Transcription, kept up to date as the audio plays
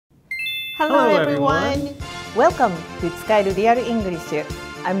Hello everyone! Welcome to 使えるリアル English.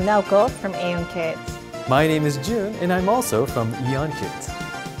 I'm Naoko from Aeon Kids. My name is June and I'm also from Aeon Kids.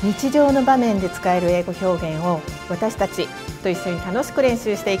 日常の場面で使える英語表現を私たちと一緒に楽しく練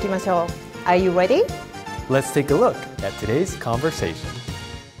習していきましょう。Are you ready? Let's take a look at today's conversation.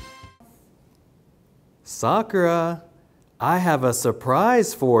 Sakura, I have a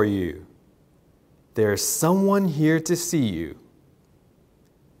surprise for you. There's someone here to see you.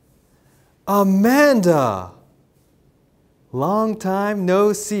 Amanda! Long time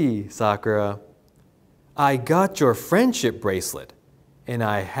no see, Sakura. I got your friendship bracelet, and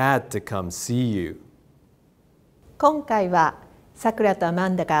I had to come see you. 今回はさくらとアマ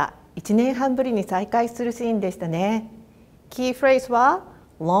ンダが1年半ぶりに再会するシーンでしたね。キーフレーズは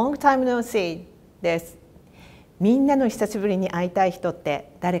Long time no see です。みんなの久しぶりに会いたい人っ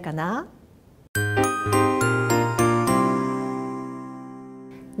て誰かな？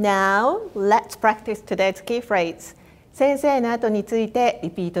 Now, let's practice today's key phrase. 先生の後について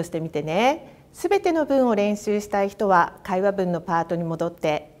リピートしてみてね。すべての文を練習したい人は会話文のパートに戻っ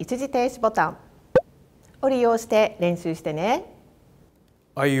て一時停止ボタンを利用して練習してね。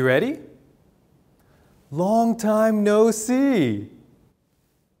Are you ready? Long time no see.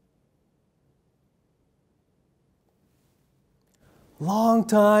 Long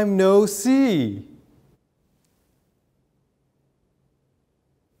time no see.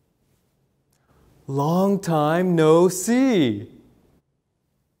 Long time no see.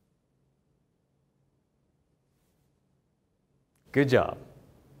 Good job.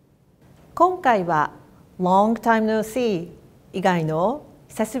 今回は Long time no see 以外の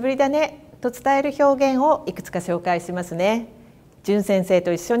久しぶりだねと伝える表現をいくつか紹介しますね。純先生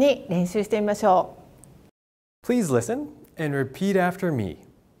と一緒に練習してみましょう。Please listen and repeat after me.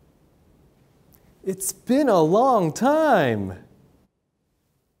 It's been a long time.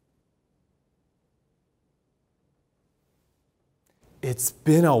 It's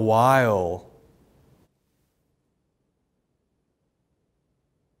been a while.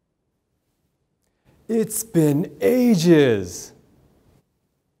 It's been ages.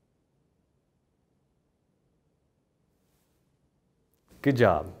 Good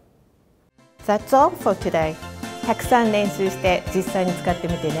job. That's all for today. たくさん練習して実際に使って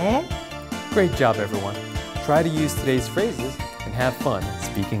みてね。Great job, everyone. Try to use today's phrases and have fun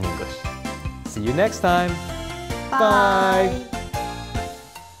speaking English. See you next time. Bye.